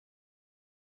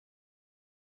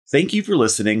Thank you for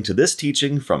listening to this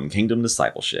teaching from Kingdom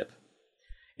Discipleship.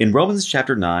 In Romans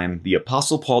chapter 9, the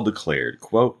Apostle Paul declared,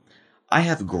 quote, "I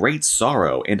have great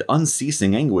sorrow and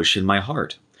unceasing anguish in my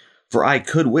heart, for I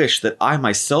could wish that I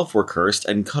myself were cursed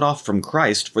and cut off from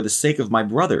Christ for the sake of my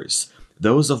brothers,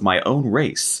 those of my own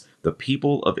race, the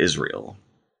people of Israel."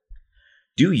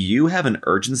 Do you have an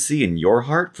urgency in your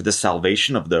heart for the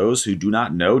salvation of those who do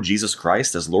not know Jesus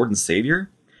Christ as Lord and Savior?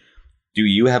 Do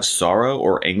you have sorrow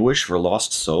or anguish for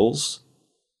lost souls?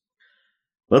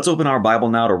 Let's open our Bible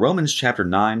now to Romans chapter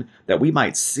 9 that we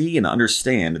might see and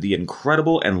understand the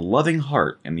incredible and loving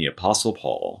heart in the Apostle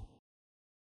Paul.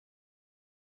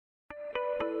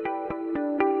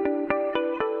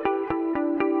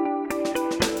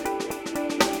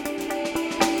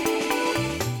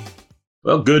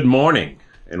 Well, good morning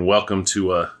and welcome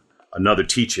to another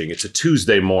teaching. It's a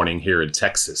Tuesday morning here in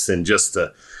Texas, and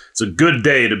it's a good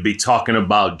day to be talking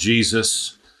about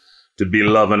Jesus, to be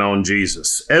loving on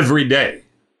Jesus. Every day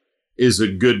is a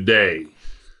good day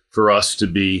for us to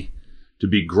be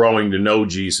growing to know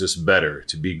Jesus better,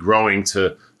 to be growing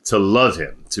to love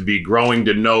him, to be growing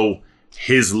to know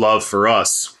his love for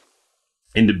us,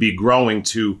 and to be growing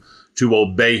to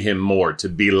obey him more, to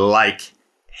be like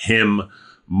him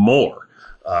more.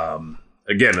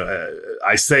 Again,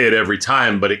 I say it every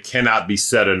time, but it cannot be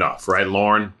said enough, right,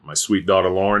 Lauren, my sweet daughter,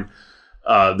 Lauren?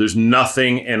 There's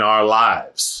nothing in our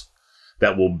lives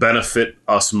that will benefit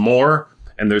us more,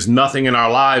 and there's nothing in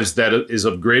our lives that is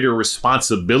of greater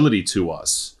responsibility to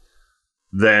us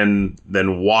than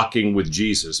walking with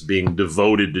Jesus, being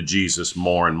devoted to Jesus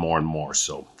more and more and more.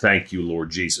 So thank you, Lord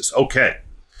Jesus. Okay.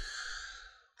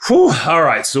 Whew. All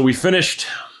right. So we finished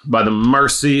by the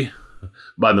mercy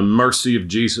of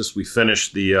Jesus. We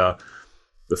finished the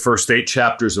first 8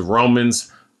 chapters of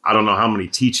Romans. I don't know how many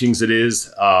teachings it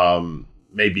is.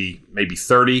 Maybe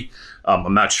 30.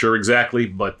 I'm not sure exactly,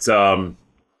 but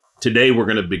today we're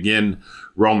going to begin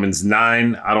Romans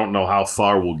 9. I don't know how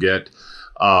far we'll get.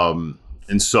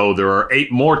 And so there are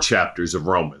 8 more chapters of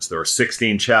Romans. There are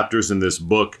 16 chapters in this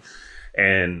book.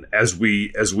 And as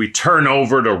we turn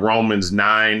over to Romans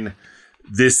 9,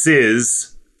 this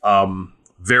is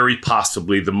very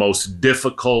possibly the most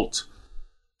difficult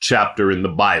chapter in the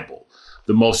Bible,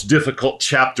 the most difficult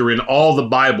chapter in all the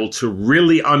Bible to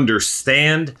really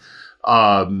understand,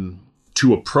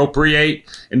 to appropriate,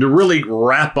 and to really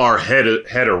wrap our head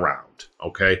around.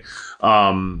 Okay,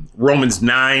 Romans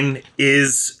 9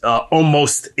 is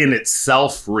almost in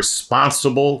itself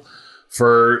responsible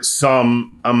for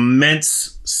some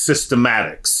immense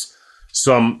systematics,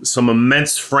 some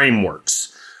immense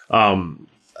frameworks.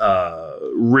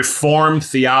 Reformed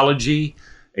theology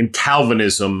and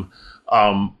Calvinism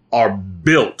are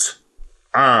built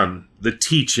on the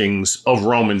teachings of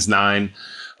Romans 9.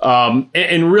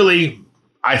 And really,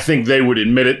 I think they would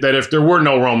admit it, that if there were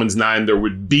no Romans 9, there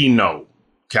would be no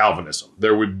Calvinism.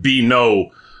 There would be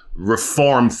no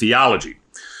Reformed theology.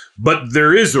 But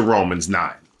there is a Romans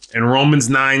 9, and Romans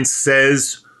 9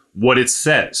 says what it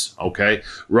says, okay?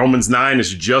 Romans 9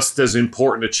 is just as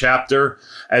important a chapter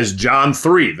as John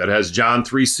 3, that has John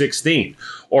 3:16,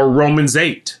 or Romans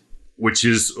 8, which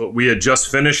is we had just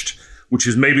finished, which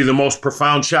is maybe the most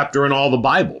profound chapter in all the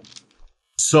Bible.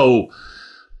 So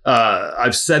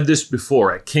I've said this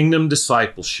before, at Kingdom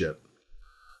Discipleship,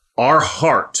 our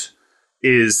heart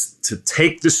is to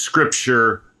take the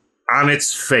scripture on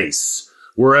its face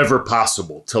wherever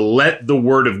possible, to let the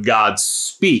word of God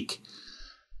speak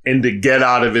and to get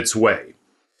out of its way,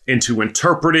 and to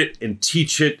interpret it and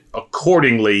teach it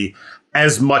accordingly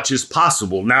as much as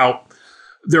possible. Now,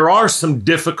 there are some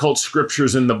difficult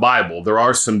scriptures in the Bible. There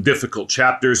are some difficult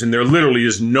chapters, and there literally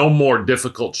is no more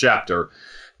difficult chapter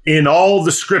in all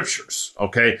the scriptures,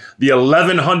 okay? The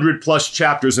 1,100 plus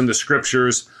chapters in the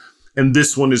scriptures, and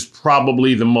this one is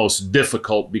probably the most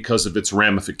difficult because of its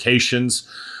ramifications,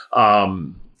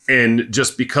 and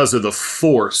just because of the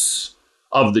force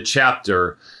of the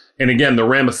chapter, and again, the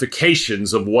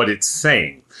ramifications of what it's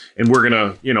saying. And we're going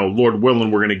to, Lord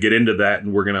willing, we're going to get into that,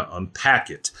 and we're going to unpack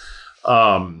it.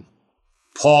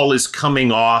 Paul is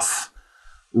coming off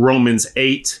Romans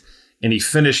 8, and he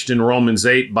finished in Romans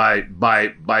 8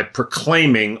 by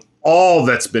proclaiming all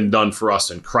that's been done for us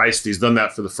in Christ. He's done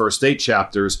that for the first 8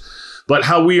 chapters, but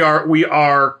how we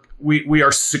are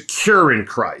secure in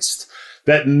Christ,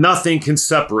 that nothing can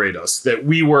separate us, that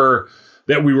we were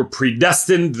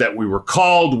predestined, that we were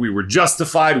called, we were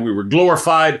justified, we were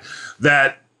glorified,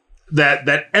 that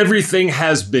everything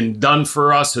has been done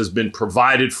for us, has been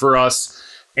provided for us.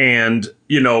 And,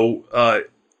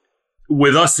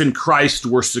 with us in Christ,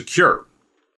 we're secure.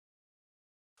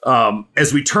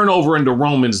 As we turn over into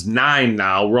Romans 9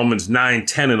 now, Romans 9,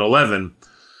 10, and 11,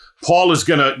 Paul is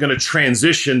gonna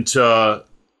transition to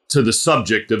the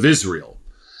subject of Israel.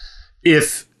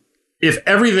 If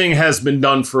everything has been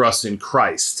done for us in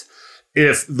Christ,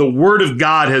 if the word of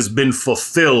God has been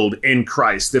fulfilled in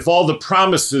Christ, if all the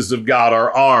promises of God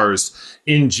are ours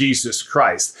in Jesus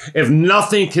Christ, if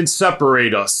nothing can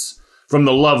separate us from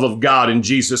the love of God in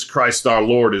Jesus Christ our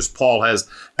Lord, as Paul has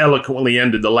eloquently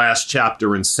ended the last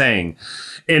chapter in saying,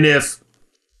 and if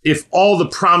all the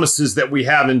promises that we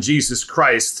have in Jesus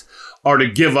Christ are to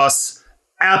give us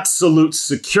absolute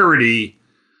security,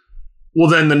 well,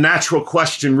 then the natural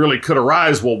question really could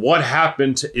arise, well, what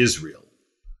happened to Israel?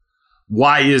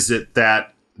 Why is it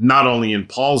that not only in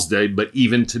Paul's day, but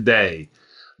even today,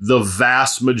 the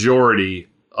vast majority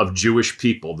of Jewish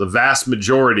people, the vast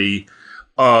majority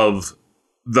of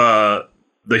the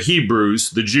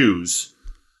Hebrews, the Jews,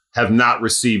 have not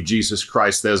received Jesus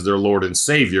Christ as their Lord and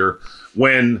Savior,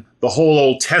 when the whole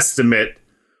Old Testament,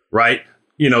 right,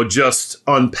 just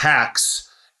unpacks,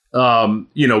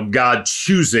 God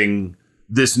choosing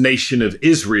this nation of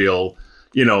Israel,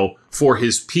 for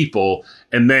his people.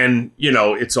 And then,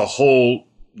 it's the whole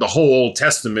Old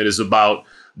Testament is about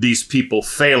these people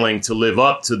failing to live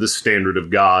up to the standard of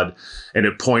God. And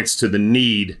it points to the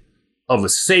need of a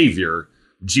Savior,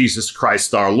 Jesus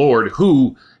Christ our Lord,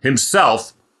 who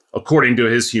himself, according to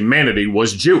his humanity,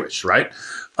 was Jewish, right?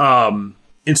 And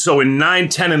so in 9,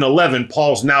 10, and 11,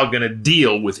 Paul's now going to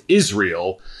deal with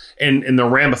Israel and the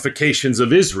ramifications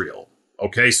of Israel.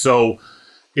 Okay, so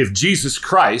if Jesus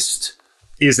Christ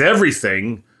is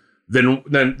everything,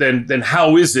 then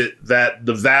how is it that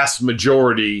the vast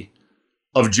majority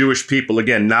of Jewish people,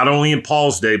 again, not only in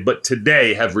Paul's day, but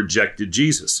today, have rejected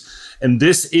Jesus? And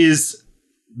this is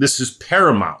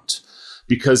paramount,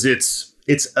 because it's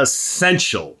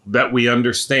essential that we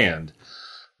understand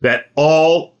that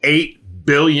all 8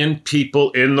 billion people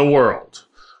in the world,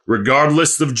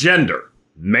 regardless of gender,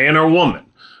 man or woman,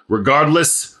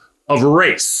 regardless of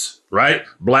race, right?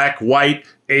 Black, white,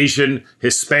 Asian,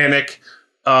 Hispanic,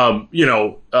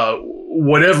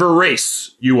 whatever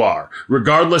race you are,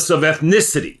 regardless of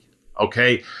ethnicity,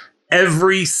 okay?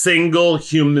 Every single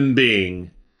human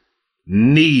being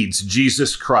needs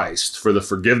Jesus Christ for the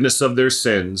forgiveness of their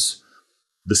sins,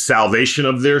 the salvation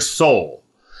of their soul,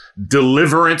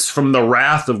 deliverance from the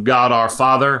wrath of God our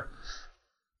Father,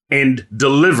 and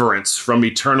deliverance from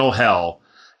eternal hell,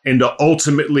 and to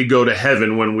ultimately go to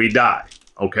heaven when we die.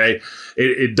 Okay,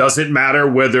 it doesn't matter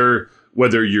whether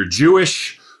you're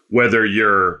Jewish, whether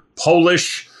you're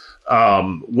Polish,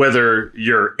 whether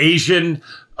you're Asian,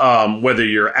 whether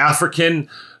you're African,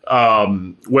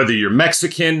 whether you're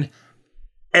Mexican.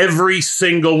 Every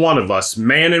single one of us,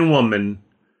 man and woman,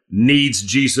 needs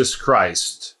Jesus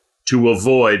Christ to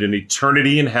avoid an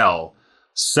eternity in hell,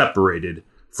 separated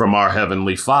from our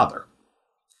Heavenly Father.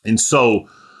 And so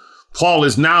Paul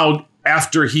is now,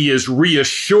 after he has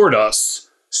reassured us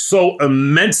so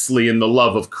immensely in the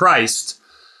love of Christ,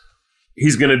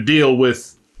 he's going to deal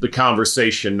with the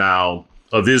conversation now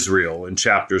of Israel in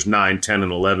chapters 9, 10,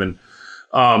 and 11.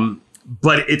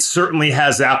 But it certainly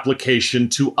has application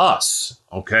to us,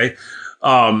 okay?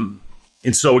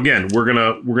 And so again, we're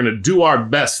gonna do our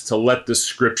best to let the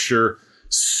scripture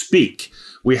speak.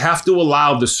 We have to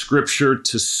allow the scripture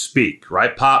to speak,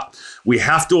 right, Pop? We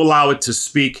have to allow it to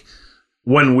speak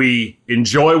when we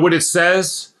enjoy what it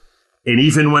says, and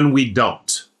even when we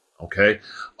don't, okay?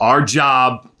 Our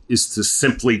job is to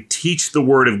simply teach the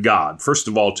word of God. First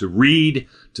of all, to read,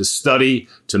 to study,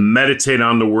 to meditate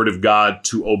on the word of God,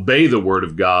 to obey the word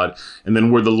of God, and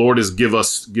then where the Lord has given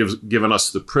us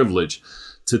the privilege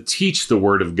to teach the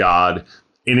word of God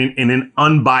in an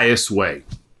unbiased way.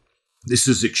 This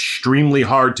is extremely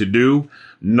hard to do.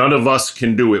 None of us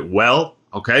can do it well,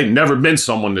 okay? Never been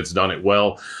someone that's done it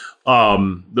well.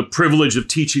 The privilege of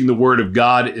teaching the word of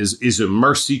God is a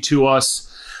mercy to us.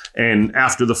 And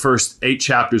after the first 8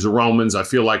 chapters of Romans, I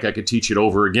feel like I could teach it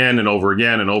over again and over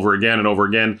again and over again and over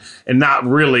again and not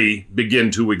really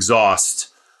begin to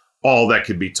exhaust all that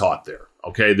could be taught there.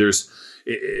 Okay,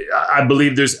 I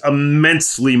believe there's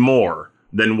immensely more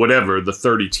than whatever the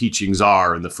 30 teachings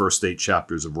are in the first 8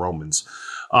 chapters of Romans.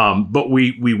 But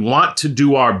we want to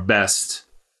do our best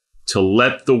to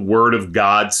let the word of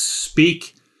God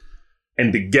speak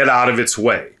and to get out of its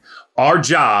way. Our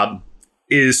job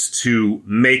is to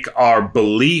make our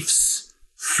beliefs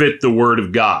fit the word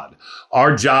of God.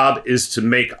 Our job is to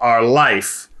make our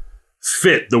life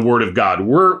fit the word of God.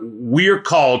 We're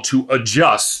called to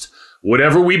adjust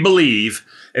whatever we believe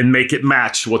and make it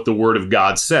match what the word of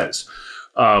God says.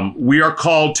 We are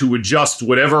called to adjust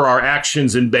whatever our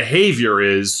actions and behavior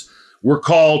is. We're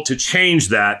called to change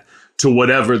that to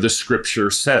whatever the scripture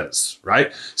says,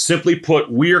 right? Simply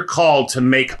put, we are called to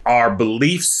make our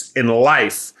beliefs in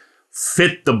life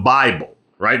fit the Bible,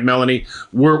 right, Melanie?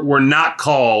 We're not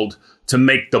called to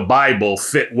make the Bible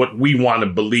fit what we want to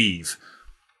believe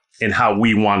and how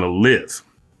we want to live.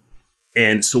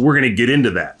 And so we're going to get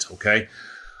into that, okay?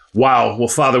 Wow. Well,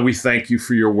 Father, we thank you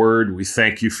for your word. We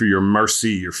thank you for your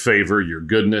mercy, your favor, your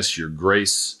goodness, your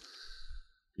grace,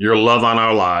 your love on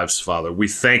our lives, Father. We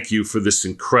thank you for this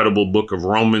incredible book of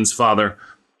Romans, Father.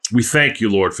 We thank you,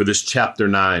 Lord, for this chapter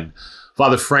 9.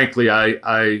 Father, frankly,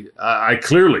 I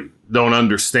clearly don't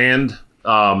understand,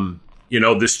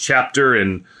 this chapter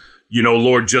and,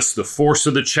 Lord, just the force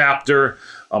of the chapter,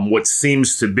 what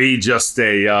seems to be just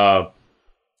a,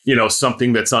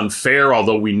 something that's unfair,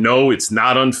 although we know it's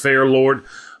not unfair, Lord.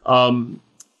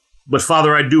 But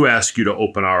Father, I do ask you to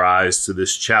open our eyes to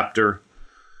this chapter.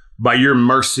 By your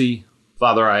mercy,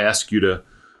 Father, I ask you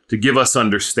to give us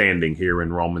understanding here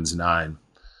in Romans 9.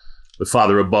 But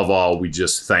Father, above all, we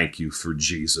just thank you for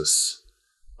Jesus,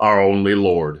 our only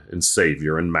Lord and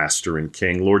Savior and Master and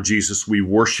King. Lord Jesus, we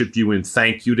worship you and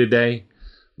thank you today.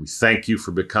 We thank you for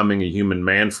becoming a human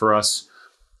man for us.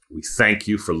 We thank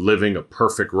you for living a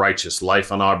perfect, righteous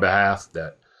life on our behalf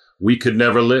that we could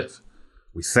never live.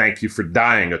 We thank you for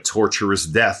dying a torturous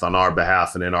death on our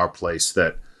behalf and in our place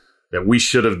that we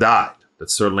should have died, that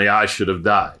certainly I should have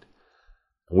died.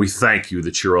 And we thank you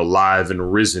that you're alive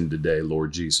and risen today,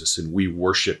 Lord Jesus, and we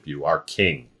worship you, our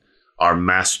King, our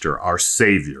Master, our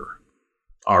Savior,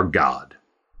 our God.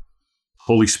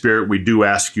 Holy Spirit, we do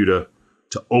ask you to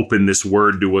open this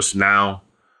word to us now.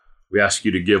 We ask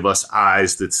you to give us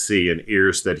eyes that see and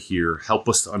ears that hear. Help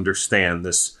us to understand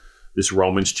this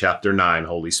Romans chapter 9,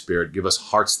 Holy Spirit. Give us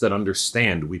hearts that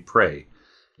understand, we pray,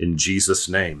 in Jesus'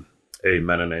 name.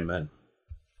 Amen and amen.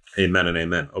 Amen and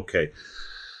amen. Okay.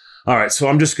 All right. So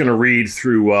I'm just going to read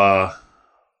through, I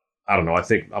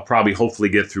think I'll hopefully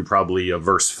get through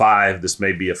verse 5. This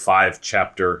may be a 5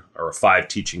 chapter or a 5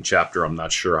 teaching chapter. I'm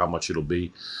not sure how much it'll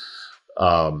be.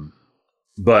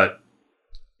 But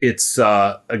it's,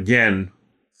 again,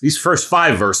 these first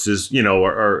 5 verses,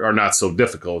 are not so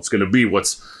difficult. It's going to be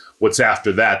what's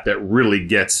after that really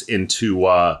gets into,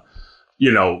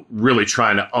 really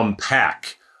trying to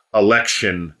unpack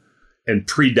election and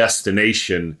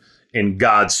predestination and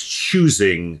God's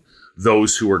choosing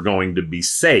those who are going to be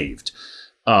saved.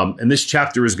 And this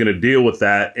chapter is going to deal with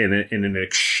that in an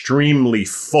extremely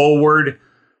forward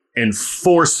and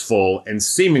forceful and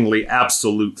seemingly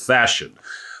absolute fashion.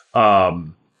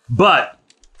 But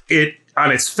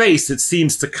on its face, it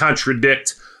seems to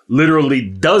contradict literally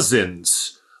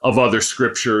dozens of other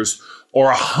scriptures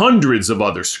or hundreds of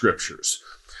other scriptures.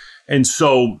 And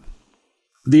so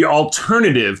the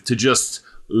alternative to just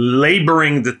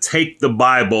laboring to take the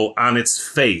Bible on its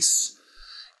face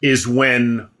is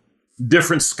when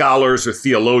different scholars or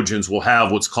theologians will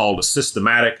have what's called a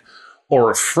systematic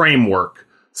or a framework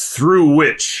through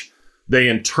which they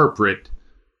interpret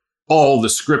all the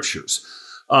scriptures.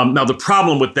 Now, the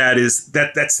problem with that is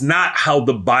that that's not how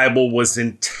the Bible was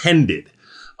intended.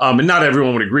 And not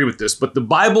everyone would agree with this, but the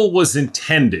Bible was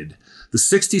intended. The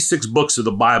 66 books of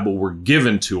the Bible were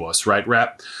given to us, right,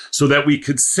 Rap? So that we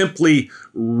could simply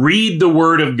read the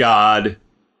Word of God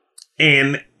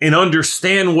and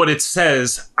understand what it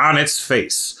says on its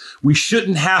face. We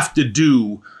shouldn't have to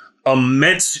do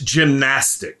immense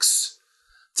gymnastics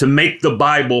to make the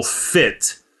Bible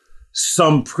fit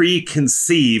some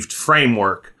preconceived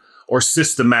framework or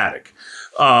systematic,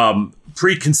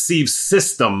 preconceived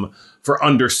system for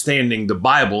understanding the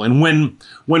Bible. And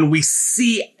when we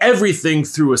see everything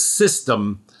through a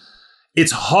system,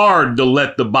 it's hard to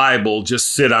let the Bible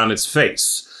just sit on its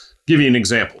face. Give you an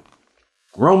example.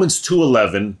 Romans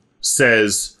 2:11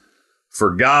 says,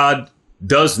 "For God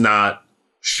does not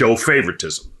show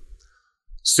favoritism."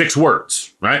 6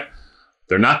 words, right?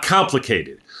 They're not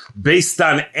complicated. Based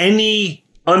on any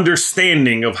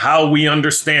understanding of how we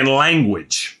understand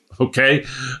language, okay?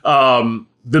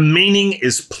 The meaning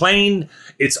is plain.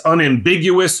 It's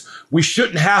unambiguous. We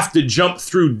shouldn't have to jump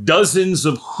through dozens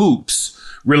of hoops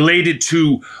related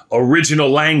to original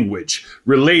language,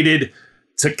 related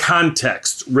to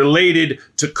context, related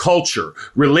to culture,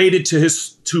 related to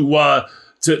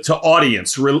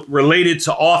audience, related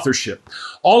to authorship.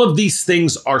 All of these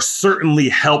things are certainly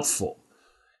helpful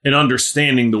in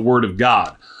understanding the Word of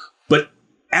God. But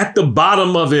at the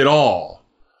bottom of it all,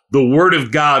 the Word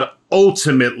of God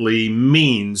ultimately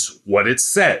means what it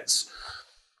says.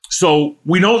 So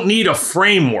we don't need a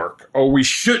framework, or we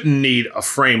shouldn't need a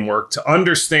framework to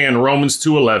understand Romans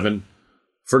 2:11,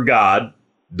 for God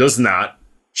does not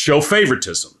show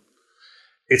favoritism.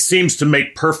 It seems to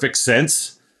make perfect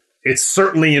sense. It's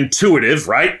certainly intuitive,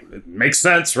 right? It makes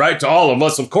sense, right? To all of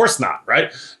us, of course not,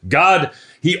 right? God,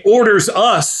 he orders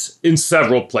us in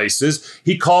several places.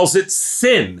 He calls it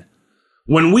sin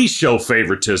when we show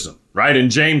favoritism, right? In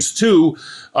James 2,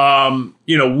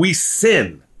 we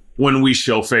sin when we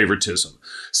show favoritism.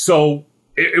 So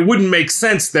it wouldn't make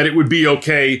sense that it would be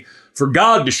okay for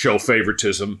God to show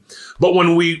favoritism. But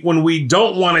when we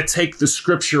don't want to take the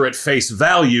scripture at face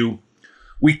value,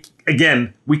 we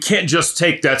can't just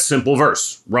take that simple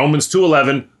verse. Romans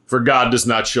 2:11, for God does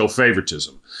not show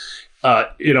favoritism.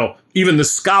 Even the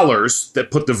scholars that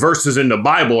put the verses in the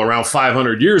Bible around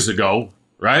 500 years ago,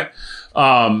 right?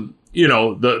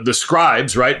 The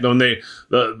scribes, right? When the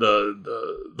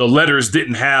letters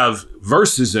didn't have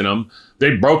verses in them,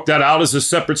 they broke that out as a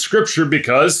separate scripture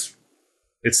because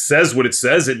it says what it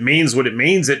says. It means what it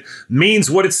means. It means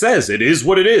what it says. It is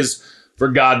what it is. For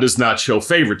God does not show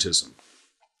favoritism.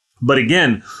 But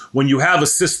again, when you have a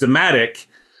systematic,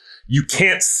 you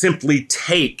can't simply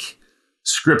take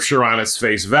scripture on its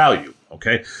face value.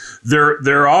 Okay,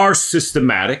 there are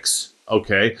systematics.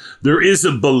 Okay, there is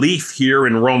a belief here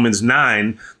in Romans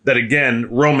 9 that, again,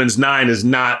 Romans 9 is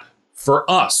not for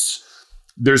us.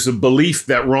 There's a belief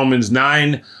that Romans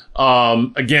 9,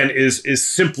 again, is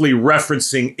simply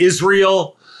referencing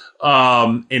Israel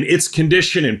and its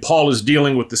condition. And Paul is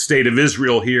dealing with the state of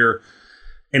Israel here,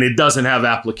 and it doesn't have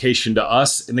application to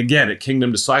us. And again, at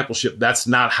Kingdom Discipleship, that's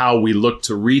not how we look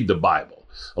to read the Bible.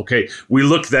 Okay, we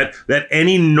look that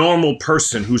any normal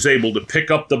person who's able to pick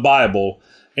up the Bible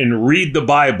and read the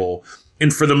Bible,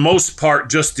 and for the most part,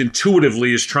 just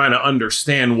intuitively is trying to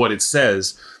understand what it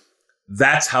says.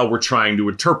 That's how we're trying to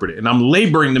interpret it. And I'm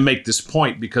laboring to make this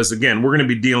point because, again, we're going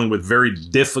to be dealing with very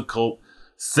difficult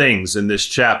things in this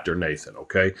chapter, Nathan,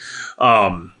 okay?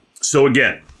 So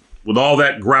again, with all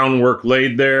that groundwork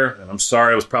laid there, and I'm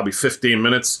sorry, it was probably 15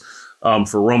 minutes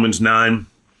for Romans 9,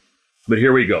 but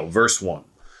here we go, verse 1.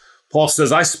 Paul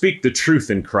says, I speak the truth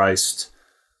in Christ.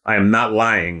 I am not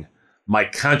lying. My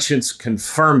conscience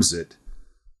confirms it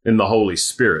in the Holy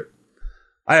Spirit.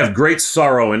 I have great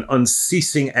sorrow and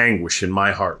unceasing anguish in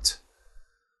my heart.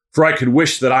 For I could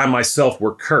wish that I myself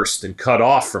were cursed and cut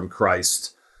off from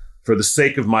Christ for the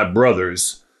sake of my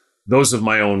brothers, those of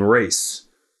my own race,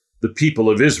 the people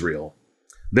of Israel.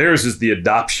 Theirs is the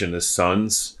adoption as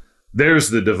sons. Theirs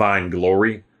the divine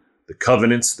glory, the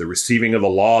covenants, the receiving of the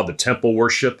law, the temple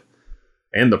worship,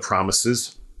 and the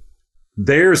promises.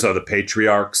 Theirs are the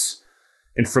patriarchs,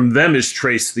 and from them is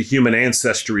traced the human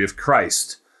ancestry of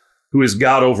Christ, who is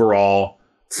God over all,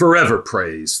 forever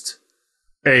praised.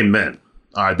 Amen.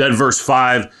 All right, that verse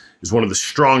 5 is one of the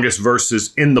strongest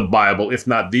verses in the Bible, if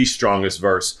not the strongest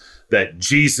verse, that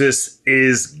Jesus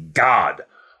is God,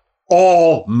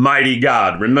 Almighty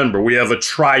God. Remember, we have a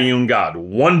triune God,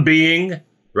 one being,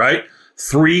 right?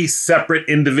 Three separate,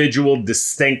 individual,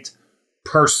 distinct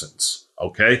persons,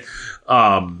 okay?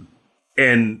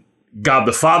 And God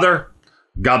the Father,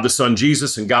 God the Son,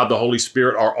 Jesus, and God the Holy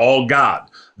Spirit are all God.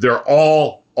 They're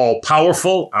all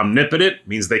powerful, omnipotent,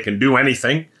 means they can do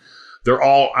anything. They're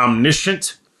all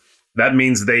omniscient. That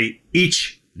means they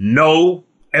each know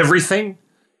everything.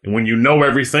 And when you know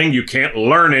everything, you can't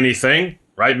learn anything.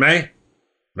 Right, May?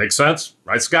 Make sense?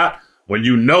 Right, Scott? When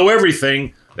you know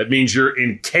everything, that means you're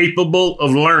incapable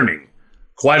of learning.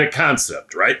 Quite a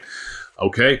concept, right?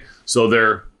 Okay, so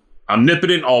they're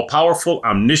omnipotent, all-powerful,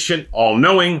 omniscient,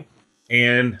 all-knowing,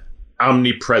 and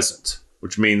omnipresent,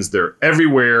 which means they're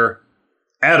everywhere,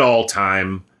 at all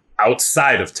time,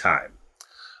 outside of time.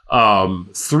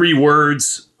 Three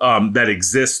words that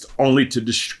exist only to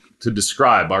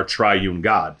describe our triune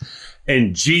God.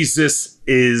 And Jesus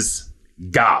is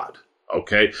God,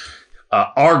 okay?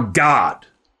 Our God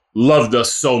loved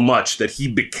us so much that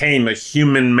he became a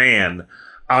human man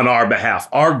on our behalf.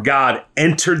 Our God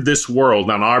entered this world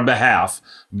on our behalf.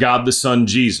 God the Son,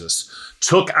 Jesus,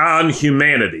 took on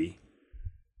humanity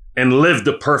and lived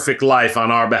a perfect life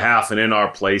on our behalf and in our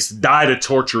place, died a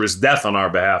torturous death on our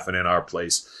behalf and in our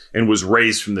place, and was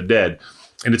raised from the dead.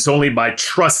 And it's only by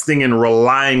trusting and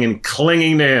relying and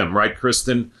clinging to him, right,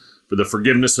 Kristen, for the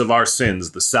forgiveness of our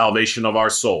sins, the salvation of our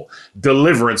soul,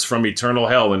 deliverance from eternal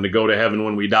hell and to go to heaven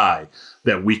when we die,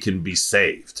 that we can be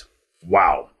saved.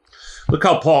 Wow. Look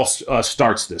how Paul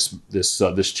starts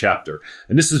this chapter.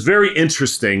 And this is very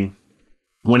interesting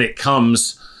when it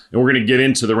comes, and we're going to get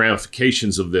into the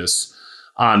ramifications of this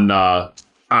on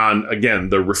again,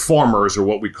 the reformers, or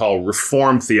what we call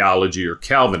Reformed theology or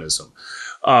Calvinism.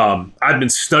 I've been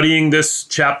studying this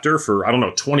chapter for,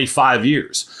 25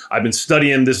 years. I've been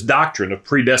studying this doctrine of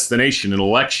predestination and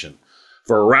election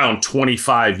for around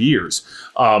 25 years.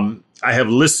 I have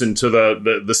listened to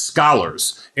the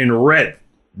scholars and read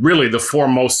really the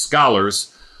foremost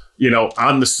scholars,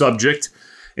 on the subject.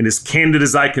 And as candid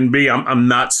as I can be, I'm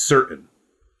not certain.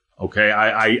 Okay,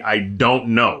 I don't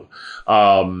know.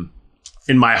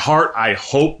 In my heart, I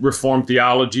hope Reformed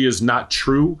theology is not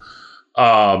true,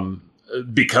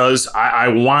 because I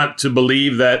want to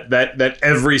believe that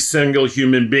every single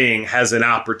human being has an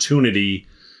opportunity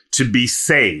to be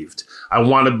saved. I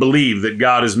want to believe that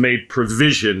God has made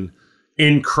provision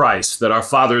in Christ, that our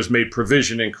Father has made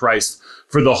provision in Christ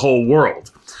for the whole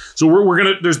world. So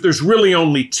there's really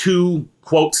only two,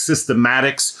 quote,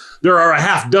 systematics. There are a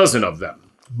half dozen of them,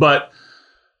 but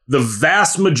the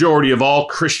vast majority of all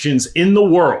Christians in the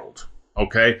world,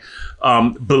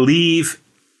 believe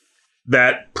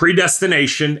that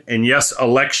predestination and, yes,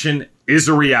 election is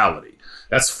a reality.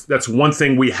 That's one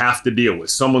thing we have to deal with.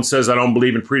 Someone says, I don't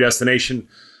believe in predestination.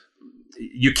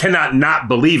 You cannot not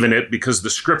believe in it, because the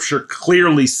scripture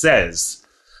clearly says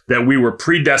that we were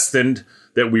predestined,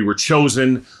 that we were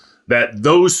chosen, that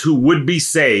those who would be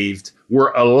saved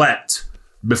were elect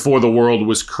before the world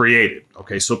was created.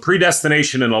 Okay, so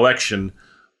predestination and election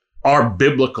are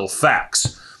biblical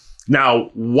facts. Now,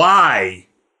 why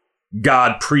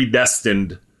God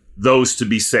predestined those to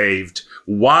be saved,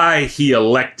 why he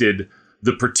elected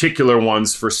the particular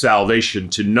ones for salvation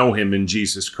to know him in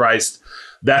Jesus Christ,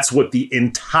 that's what the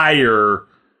entire,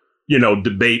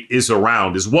 debate is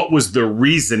around, is what was the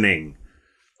reasoning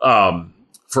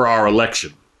for our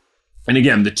election. And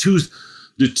again, the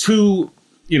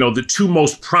two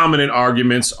most prominent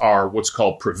arguments are what's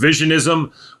called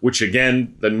provisionism, which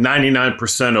again, the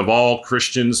 99% of all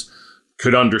Christians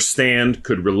could understand,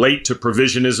 could relate to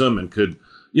provisionism, and could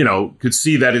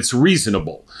see that it's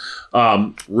reasonable.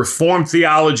 Reformed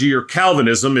theology or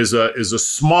Calvinism is a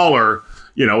smaller,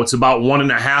 it's about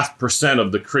 1.5%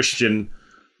 of the Christian,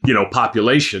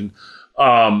 population.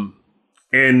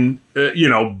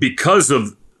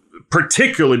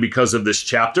 Particularly because of this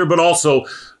chapter, but also,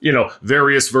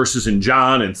 various verses in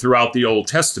John and throughout the Old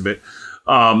Testament,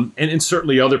 and in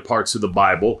certainly other parts of the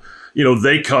Bible,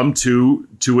 they come to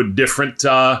a different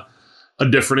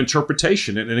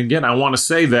interpretation. And again, I want to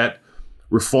say that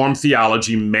Reformed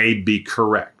theology may be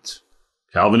correct.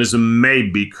 Calvinism may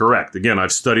be correct. Again,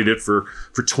 I've studied it for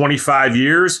 25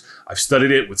 years. I've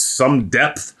studied it with some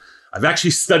depth. I've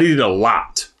actually studied it a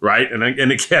lot, right? And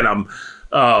again, I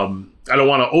don't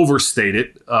want to overstate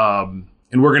it, and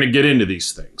we're going to get into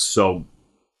these things.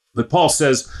 But Paul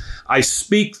says, I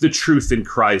speak the truth in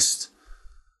Christ.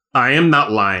 I am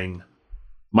not lying.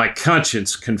 My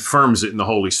conscience confirms it in the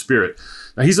Holy Spirit.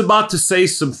 Now, he's about to say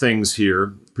some things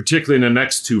here, particularly in the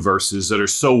next two verses, that are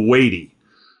so weighty,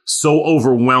 so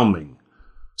overwhelming,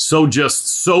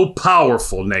 so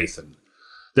powerful, Nathan,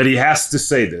 that he has to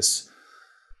say this.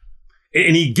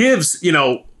 And he gives,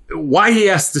 why he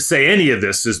has to say any of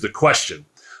this is the question.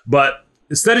 But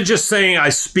instead of just saying, I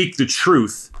speak the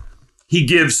truth, he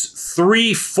gives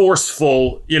three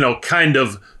forceful, kind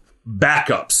of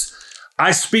backups.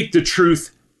 I speak the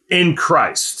truth in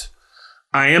Christ.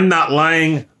 I am not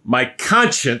lying. My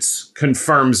conscience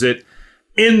confirms it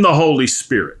in the Holy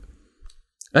Spirit.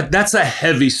 That's a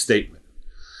heavy statement.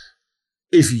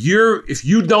 If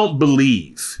you don't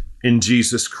believe in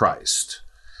Jesus Christ,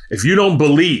 if you don't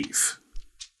believe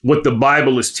what the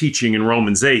Bible is teaching in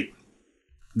Romans 8,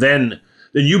 then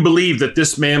you believe that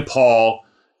this man, Paul,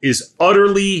 is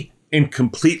utterly and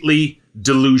completely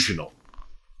delusional.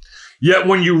 Yet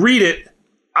when you read it,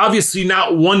 obviously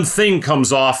not one thing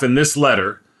comes off in this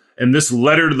letter, and this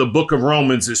letter to the book of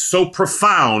Romans is so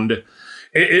profound,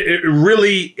 it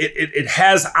really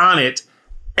has on it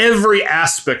every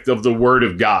aspect of the Word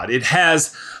of God. It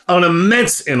has an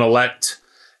immense intellect,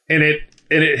 and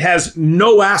it has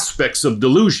no aspects of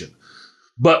delusion.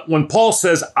 But when Paul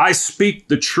says, I speak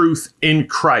the truth in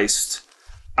Christ,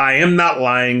 I am not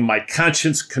lying, my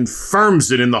conscience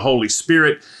confirms it in the Holy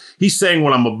Spirit, he's saying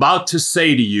what I'm about to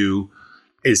say to you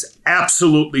is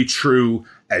absolutely true,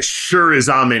 as sure as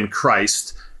I'm in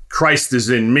Christ. Christ is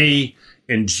in me,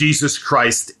 and Jesus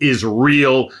Christ is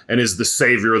real and is the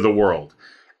Savior of the world.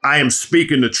 I am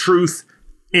speaking the truth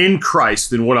in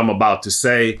Christ in what I'm about to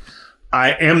say.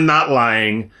 I am not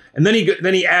lying. And then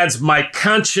he adds, my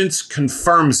conscience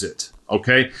confirms it.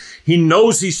 Okay. He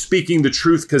knows he's speaking the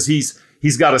truth because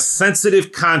he's got a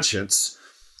sensitive conscience,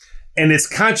 and his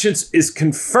conscience is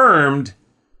confirmed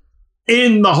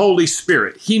in the Holy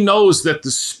Spirit. He knows that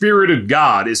the Spirit of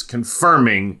God is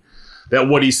confirming that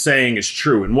what he's saying is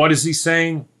true. And what is he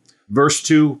saying? Verse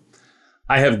 2,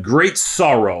 I have great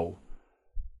sorrow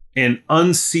and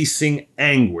unceasing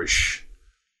anguish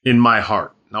in my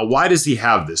heart. Now, why does he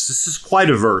have this? This is quite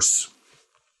a verse.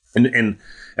 And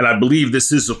I believe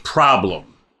this is a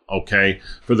problem, okay,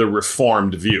 for the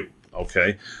Reformed view,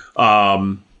 okay?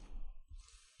 And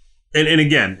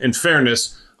again, in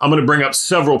fairness, I'm going to bring up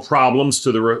several problems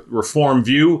to the Reform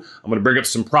view. I'm going to bring up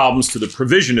some problems to the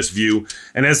provisionist view.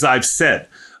 And as I've said,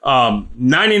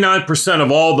 99%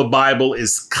 of all the Bible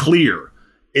is clear.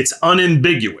 It's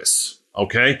unambiguous,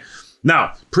 okay?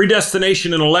 Now,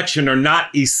 predestination and election are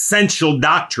not essential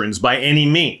doctrines by any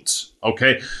means,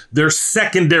 okay? They're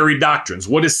secondary doctrines.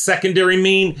 What does secondary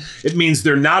mean? It means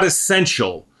they're not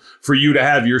essential for you to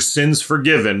have your sins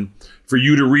forgiven, for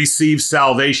you to receive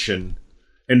salvation,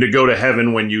 and to go to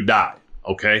heaven when you die,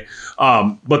 okay?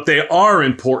 But they are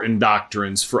important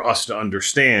doctrines for us to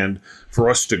understand, for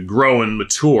us to grow and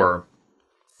mature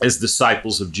as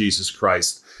disciples of Jesus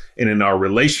Christ and in our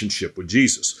relationship with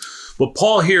Jesus. But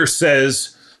Paul here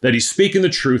says that he's speaking the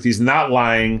truth. He's not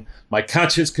lying. My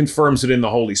conscience confirms it in the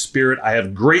Holy Spirit. I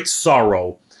have great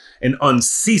sorrow and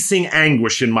unceasing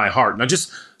anguish in my heart. Now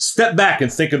just step back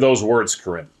and think of those words,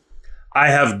 Corinne. I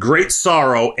have great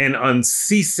sorrow and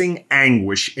unceasing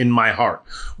anguish in my heart.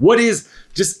 What is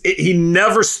he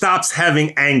never stops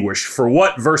having anguish. For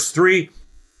what? Verse 3,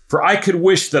 for I could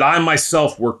wish that I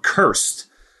myself were cursed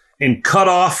and cut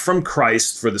off from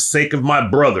Christ for the sake of my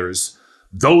brothers,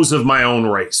 those of my own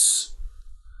race.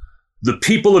 The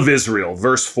people of Israel,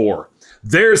 verse 4,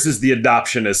 theirs is the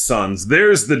adoption as sons.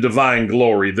 Theirs the divine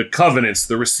glory, the covenants,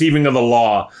 the receiving of the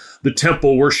law, the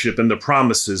temple worship, and the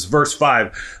promises. Verse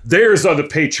 5, theirs are the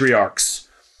patriarchs,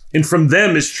 and from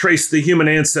them is traced the human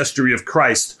ancestry of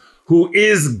Christ, who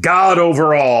is God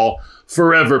over all,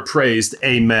 forever praised.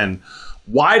 Amen.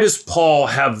 Why does Paul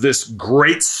have this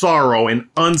great sorrow and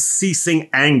unceasing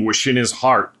anguish in his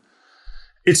heart?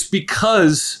 It's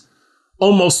because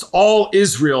almost all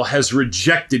Israel has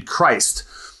rejected Christ.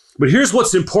 But here's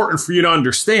what's important for you to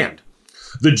understand.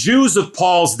 The Jews of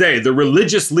Paul's day, the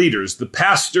religious leaders, the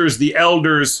pastors, the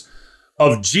elders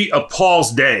of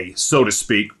Paul's day, so to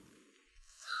speak,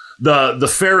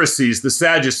 the Pharisees, the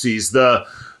Sadducees, the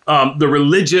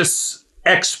religious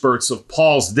experts of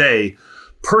Paul's day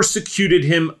persecuted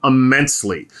him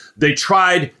immensely. They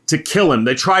tried to kill him.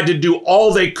 They tried to do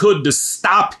all they could to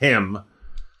stop him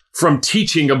from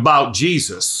teaching about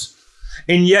Jesus.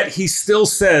 And yet he still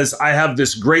says, I have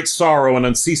this great sorrow and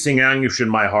unceasing anguish in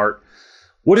my heart.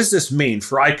 What does this mean?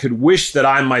 For I could wish that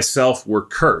I myself were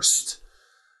cursed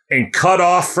and cut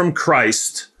off from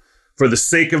Christ for the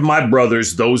sake of my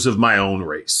brothers, those of my own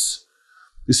race.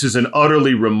 This is an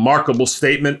utterly remarkable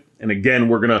statement. And again,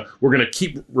 we're gonna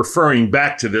keep referring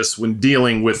back to this when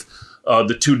dealing with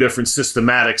the two different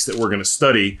systematics that we're going to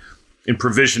study in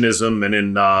provisionism and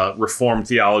in Reformed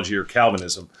theology or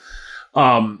Calvinism.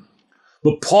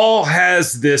 But Paul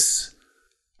has this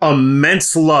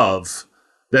immense love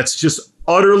that's just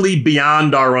utterly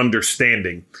beyond our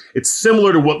understanding. It's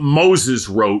similar to what Moses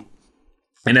wrote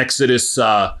in Exodus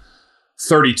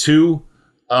 32,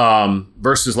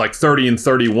 verses like 30 and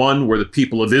 31, where the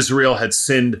people of Israel had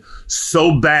sinned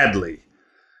so badly.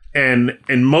 And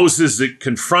Moses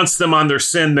confronts them on their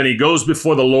sin. Then he goes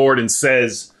before the Lord and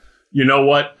says, you know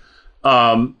what?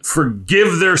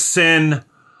 Forgive their sin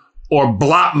or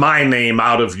blot my name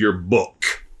out of your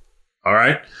book. All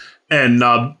right. And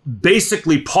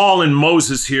basically, Paul and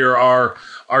Moses here are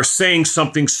saying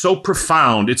something so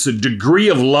profound. It's a degree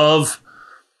of love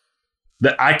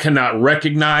that I cannot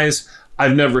recognize.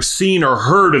 I've never seen or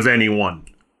heard of anyone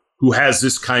who has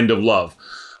this kind of love.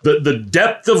 The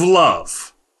depth of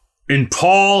love in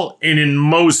Paul and in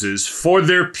Moses for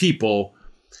their people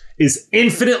is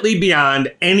infinitely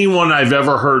beyond anyone I've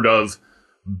ever heard of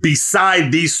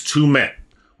beside these two men.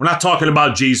 We're not talking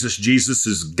about Jesus. Jesus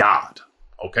is God.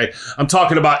 Okay. I'm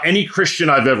talking about any Christian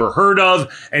I've ever heard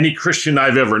of, any Christian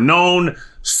I've ever known,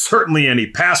 certainly any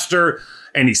pastor,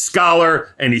 any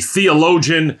scholar, any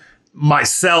theologian,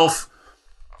 myself.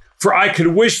 For I could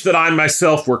wish that I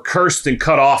myself were cursed and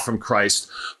cut off from Christ.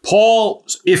 Paul,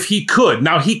 if he could,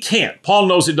 now he can't. Paul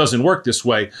knows it doesn't work this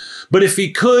way, but if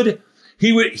he could,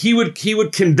 he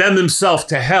would condemn himself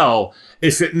to hell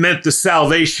if it meant the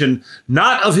salvation,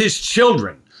 not of his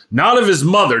children, not of his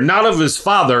mother, not of his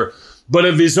father, but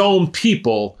of his own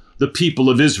people, the people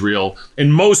of Israel.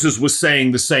 And Moses was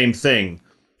saying the same thing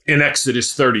in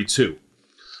Exodus 32,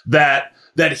 that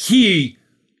he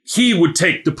would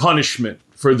take the punishment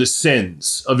for the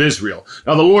sins of Israel.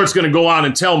 Now, the Lord's going to go on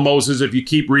and tell Moses, if you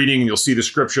keep reading, and you'll see the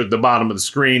scripture at the bottom of the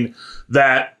screen,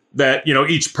 that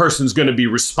each person's going to be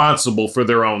responsible for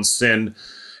their own sin,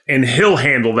 and he'll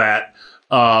handle that.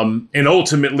 And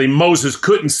ultimately, Moses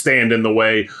couldn't stand in the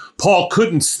way. Paul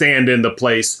couldn't stand in the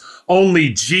place. Only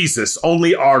Jesus,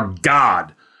 only our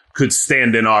God could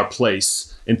stand in our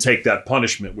place and take that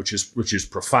punishment, which is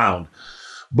profound.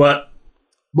 But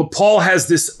Paul has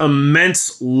this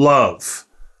immense love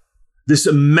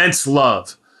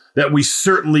that we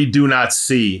certainly do not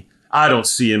see. I don't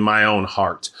see in my own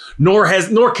heart, nor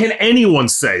can anyone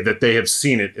say that they have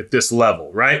seen it at this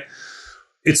level, right?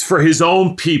 It's for his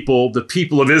own people, the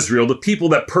people of Israel, the people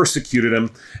that persecuted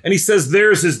him. And he says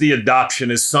theirs is the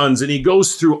adoption as sons. And he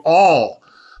goes through all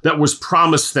that was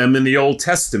promised them in the Old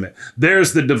Testament.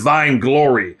 There's the divine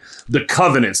glory, the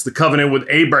covenants, the covenant with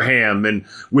Abraham and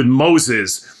with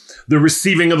Moses, the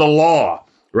receiving of the law,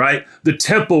 right? The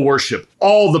temple worship,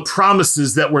 all the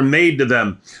promises that were made to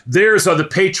them. Theirs are the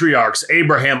patriarchs,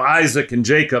 Abraham, Isaac, and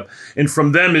Jacob. And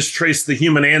from them is traced the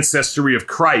human ancestry of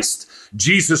Christ.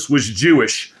 Jesus was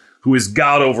Jewish, who is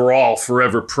God over all,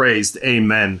 forever praised.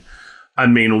 Amen. I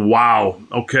mean, wow.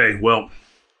 Okay, well,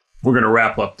 we're going to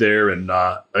wrap up there. And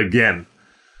again,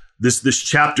 this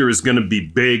chapter is going to be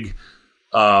big.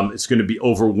 It's going to be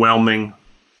overwhelming.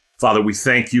 Father, we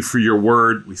thank you for your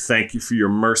word. We thank you for your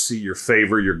mercy, your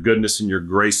favor, your goodness, and your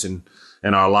grace in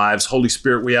our lives. Holy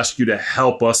Spirit, we ask you to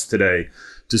help us today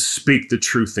to speak the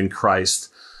truth in Christ.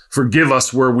 Forgive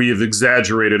us where we have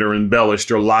exaggerated or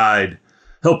embellished or lied.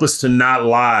 Help us to not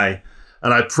lie.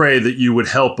 And I pray that you would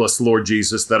help us, Lord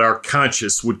Jesus, that our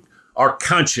conscience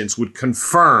would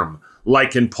confirm,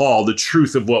 like in Paul, the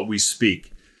truth of what we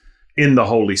speak in the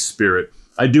Holy Spirit.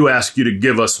 I do ask you to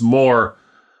give us more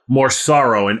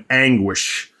sorrow and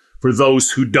anguish for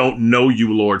those who don't know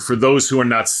you, Lord, for those who are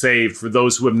not saved, for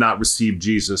those who have not received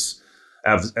Jesus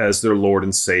as their Lord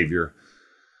and Savior.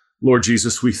 Lord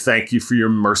Jesus, we thank you for your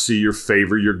mercy, your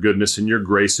favor, your goodness, and your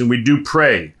grace. And we do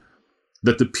pray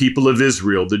that the people of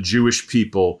Israel, the Jewish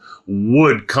people,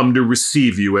 would come to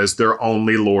receive you as their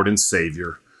only Lord and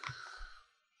Savior.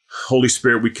 Holy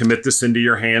Spirit, we commit this into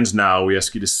your hands now. We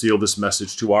ask you to seal this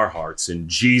message to our hearts. In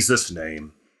Jesus'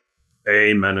 name,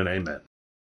 amen and amen.